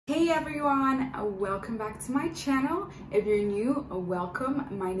Hey everyone, welcome back to my channel. If you're new, welcome.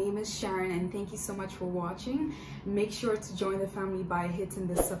 My name is Sharon and thank you so much for watching. Make sure to join the family by hitting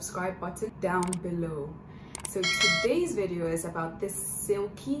the subscribe button down below. So today's video is about this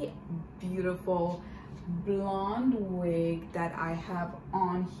silky, beautiful blonde wig that I have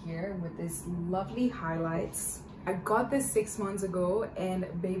on here with this lovely highlights. I got this 6 months ago and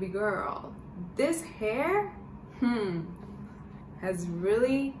baby girl, this hair, has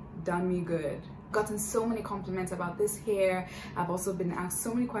really done me good. Gotten so many compliments about this hair. I've also been asked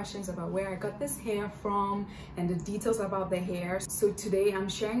so many questions about where I got this hair from and the details about the hair. So today I'm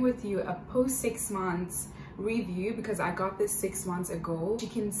sharing with you a post 6 months review because I got this 6 months ago. You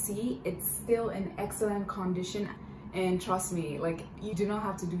can see it's still in excellent condition, and trust me, like, you do not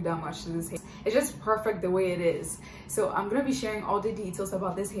have to do that much to this hair. It's just perfect the way it is. So I'm gonna be sharing all the details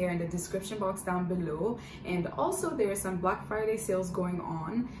about this hair in the description box down below, and also there is some Black Friday sales going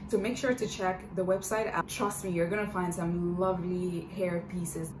on, so make sure to check the website out. Trust me, you're gonna find some lovely hair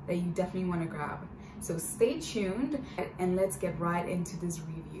pieces that you definitely want to grab. So stay tuned and let's get right into this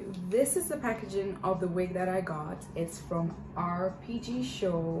review. This is the packaging of the wig that I got. It's from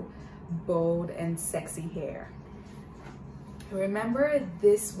RPGshow Bold and Sexy Hair. Remember,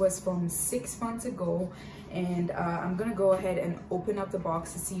 this was from 6 months ago, and I'm gonna go ahead and open up the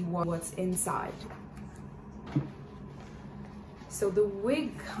box to see what's inside. So the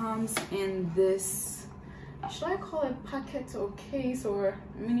wig comes in this, should I call it packet or case or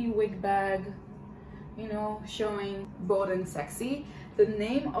mini wig bag, you know, showing bold and sexy. The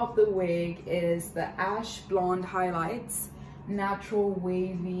name of the wig is the Ash Blonde Highlights Natural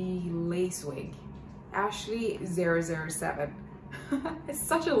Wavy Lace Wig. Ashley 007. It's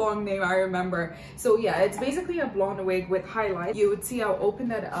such a long name, I remember. So yeah, it's basically a blonde wig with highlights. You would see, I'll open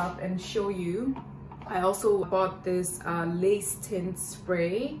that up and show you. I also bought this lace tint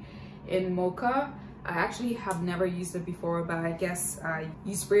spray in mocha. I actually have never used it before, but I guess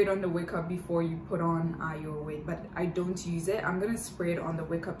you spray it on the wig cup before you put on your wig, but I don't use it. I'm gonna spray it on the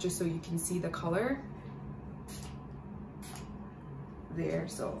wig cup just so you can see the color. There,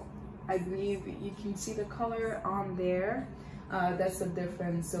 so I believe you can see the color on there. That's the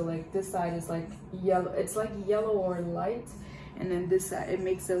difference. So like this side is like yellow, it's like yellow or light, and then this side, it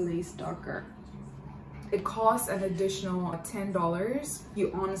makes the lace darker. It costs an additional $10.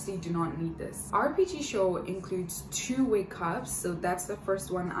 You honestly do not need this. RPGshow includes 2 wig cups, so that's the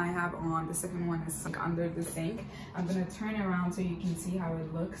first one I have on. The second one is under the sink. I'm gonna turn it around so you can see how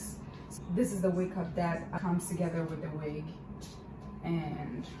it looks. This is the wig cup that comes together with the wig.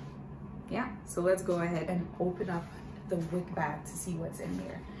 And yeah, so let's go ahead and open up the wig bag to see what's in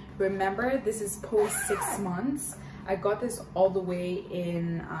here. Remember, this is post 6 months. I got this all the way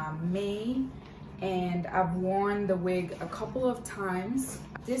in May, and I've worn the wig a couple of times.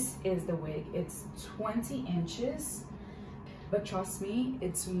 This is the wig. It's 20 inches, but trust me,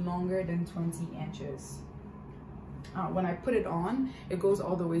 it's longer than 20 inches. When I put it on, it goes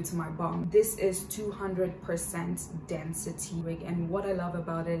all the way to my bum. This is 200% density wig, and what I love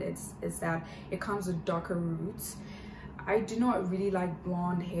about it is that it comes with darker roots. I do not really like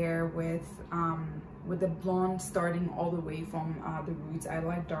blonde hair with the blonde starting all the way from the roots. I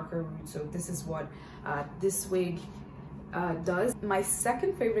like darker roots, so this is what this wig does. My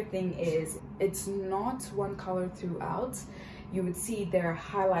second favorite thing is it's not one color throughout. You would see there are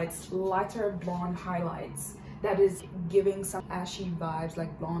highlights, lighter blonde highlights. That is giving some ashy vibes,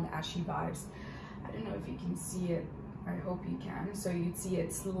 like blonde ashy vibes. I don't know if you can see it. I hope you can. So you'd see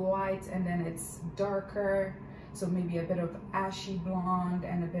it's light and then it's darker. So maybe a bit of ashy blonde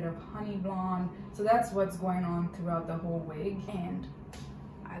and a bit of honey blonde. So that's what's going on throughout the whole wig, and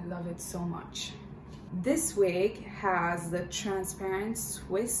I love it so much. This wig has the transparent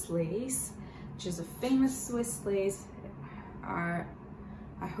Swiss lace, which is a famous Swiss lace.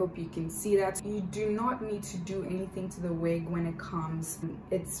 I hope you can see that. You do not need to do anything to the wig when it comes.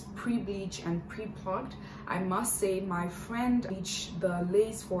 It's pre-bleached and pre-plucked. I must say, my friend bleached the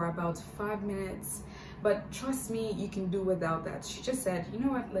lace for about 5 minutes, but trust me, you can do without that. She just said, you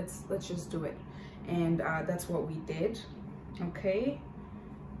know what, let's just do it, and that's what we did. Okay,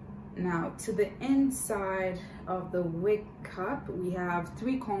 now to the inside of the wig cup, we have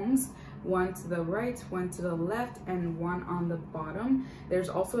 3 combs. One to the right, one to the left, and one on the bottom. There's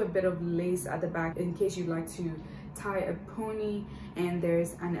also a bit of lace at the back in case you'd like to tie a pony, and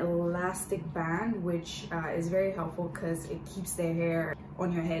there's an elastic band, which is very helpful because it keeps the hair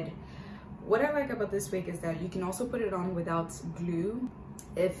on your head. What I like about this wig is that you can also put it on without glue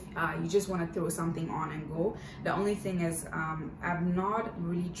if you just want to throw something on and go. The only thing is I've not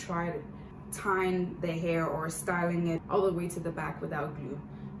really tried tying the hair or styling it all the way to the back without glue.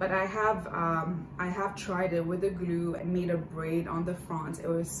 but I have tried it with the glue and made a braid on the front. It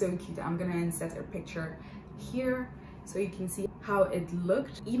was so cute. I'm gonna insert a picture here so you can see how it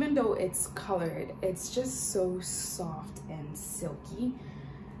looked. Even though it's colored, it's just so soft and silky.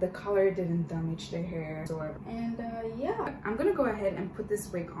 The color didn't damage the hair. And yeah, I'm gonna go ahead and put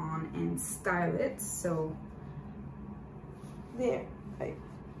this wig on and style it. So there, I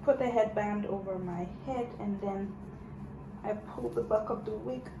put the headband over my head, and then I pull the back of the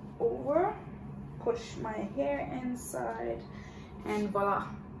wig over, push my hair inside, and voila.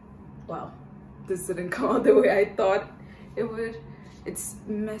 Well, this didn't come out the way I thought it would. It's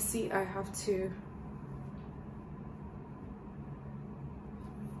messy. I have to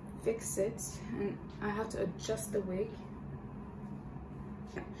fix it, and I have to adjust the wig.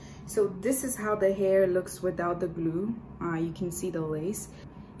 So this is how the hair looks without the glue. You can see the lace.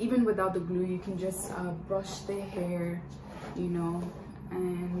 Even without the glue, you can just brush the hair, you know,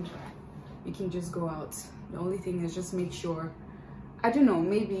 and you can just go out. The only thing is just make sure, I don't know,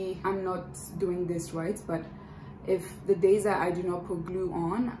 maybe I'm not doing this right, but if the days that I do not put glue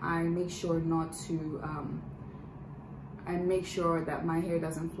on, I make sure not to I make sure that my hair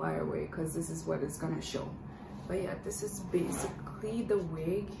doesn't fly away, because this is what it's gonna show. But yeah, this is basically the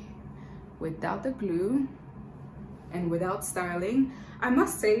wig without the glue and without styling. I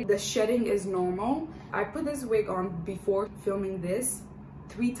must say the shedding is normal. I put this wig on before filming this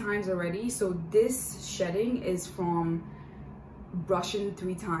 3 times already, so this shedding is from brushing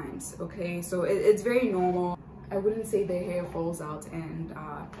 3 times. Okay, so it's very normal. I wouldn't say the hair falls out, and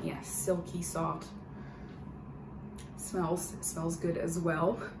yeah, silky soft. Smells good as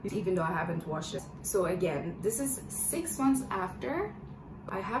well, even though I haven't washed it. So again, this is 6 months after.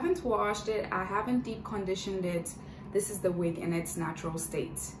 I haven't washed it, I haven't deep conditioned it. This is the wig in its natural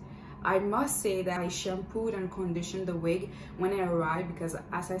state. I must say that I shampooed and conditioned the wig when it arrived, because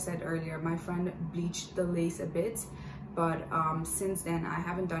as I said earlier, my friend bleached the lace a bit, but since then I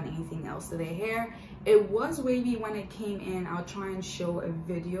haven't done anything else to the hair. It was wavy when it came in. I'll try and show a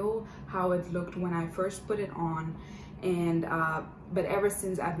video how it looked when I first put it on, and but ever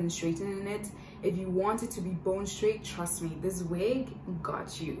since I've been straightening it. If you want it to be bone straight, trust me, this wig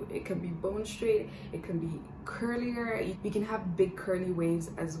got you. It can be bone straight, it can be curlier, you can have big curly waves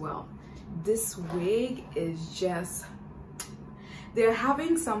as well. This wig is just, they're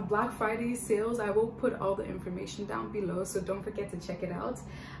having some Black Friday sales. I will put all the information down below, so don't forget to check it out.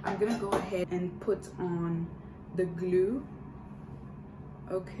 I'm gonna go ahead and put on the glue.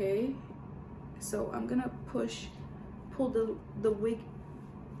 Okay, so I'm gonna pull the wig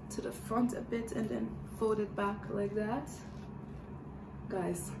to the front a bit and then fold it back like that.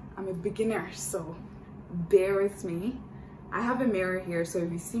 Guys, I'm a beginner, so bear with me. I have a mirror here, so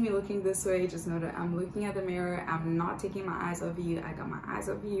if you see me looking this way, just know that I'm looking at the mirror. I'm not taking my eyes off you. I got my eyes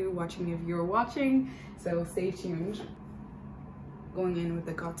off you, watching if you're watching, so stay tuned. Going in with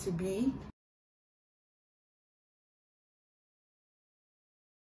the got to be.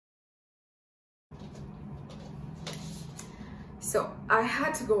 So I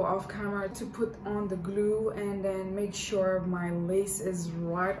had to go off camera to put on the glue and then make sure my lace is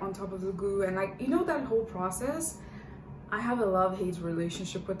right on top of the glue, and like, you know, that whole process, I have a love-hate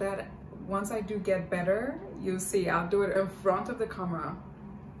relationship with that. Once I do get better, you'll see, I'll do it in front of the camera.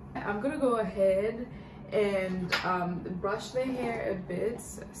 I'm gonna go ahead and brush the hair a bit,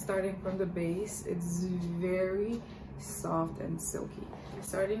 starting from the base. It's very soft and silky.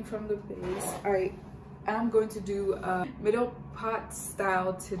 Starting from the base, I'm going to do a middle part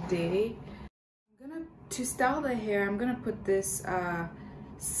style today. To style the hair, I'm gonna put this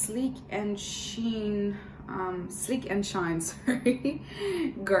sleek and shine sorry,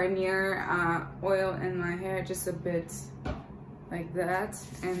 Garnier oil in my hair, just a bit like that,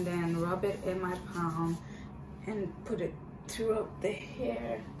 and then rub it in my palm and put it throughout the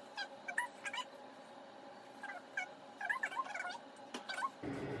hair.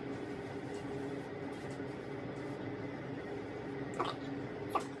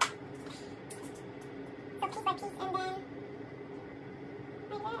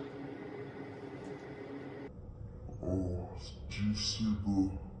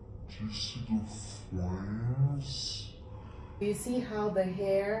 Do you see the flames? You see how the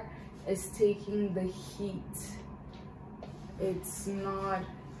hair is taking the heat? It's not,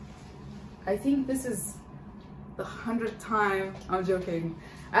 I think this is the 100th time, I'm joking,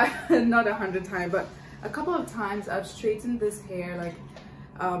 not 100 times, but a couple of times I've straightened this hair, like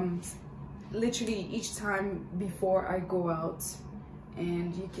literally each time before I go out.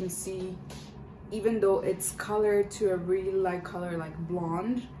 And you can see, even though it's colored to a really light color like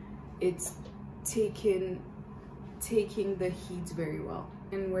blonde, it's taking the heat very well.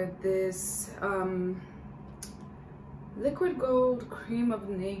 And with this liquid gold cream of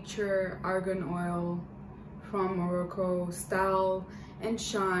nature argan oil from Morocco style and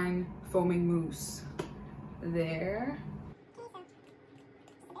shine foaming mousse there.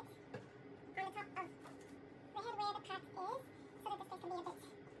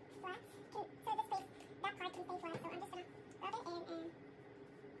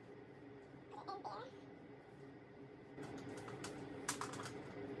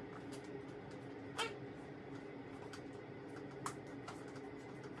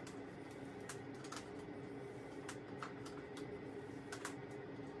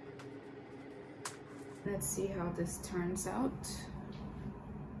 Let's see how this turns out.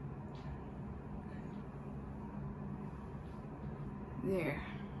 There.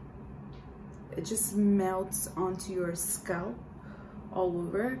 It just melts onto your scalp all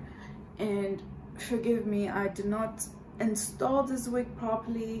over. And forgive me, I did not install this wig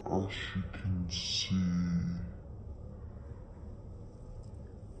properly. As you can see,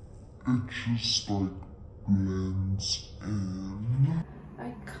 it just like blends in.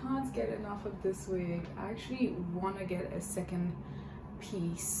 I can't get enough of this wig. I actually want to get a second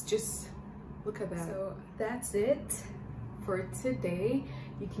piece. Just look at that. So that's it for today.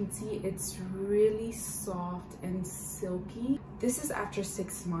 You can see it's really soft and silky. This is after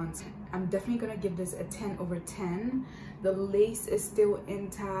 6 months. I'm definitely gonna give this a 10/10. The lace is still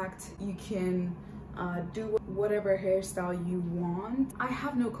intact. You can do whatever hairstyle you want. I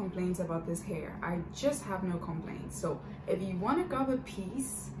have no complaints about this hair. I just have no complaints. So if you want to grab a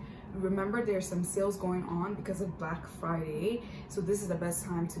piece, remember there's some sales going on because of Black Friday, so this is the best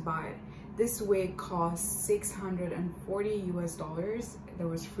time to buy it. This wig cost $640 US. There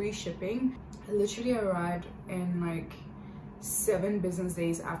was free shipping. It literally arrived in like 7 business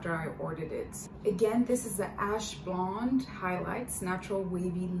days after I ordered it. Again, this is the Ash Blonde Highlights Natural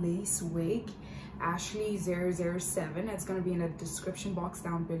Wavy Lace Wig, Ashley 007. It's going to be in the description box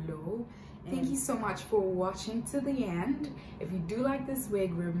down below. Thank you so much for watching to the end. If you do like this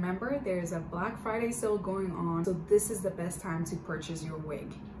wig, remember there's a Black Friday sale going on, so this is the best time to purchase your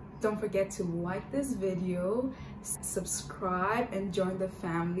wig. Don't forget to like this video, subscribe, and join the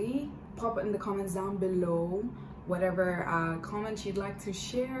family. Pop it in the comments down below whatever comment you'd like to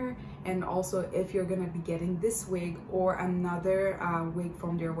share, and also if you're gonna be getting this wig or another wig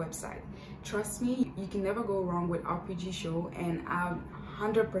from their website. Trust me, you can never go wrong with RPGshow, and I'm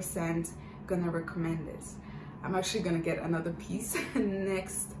 100% gonna recommend this. I'm actually gonna get another piece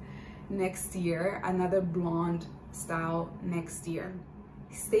next year, another blonde style next year.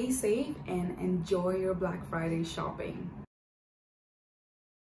 Stay safe and enjoy your Black Friday shopping.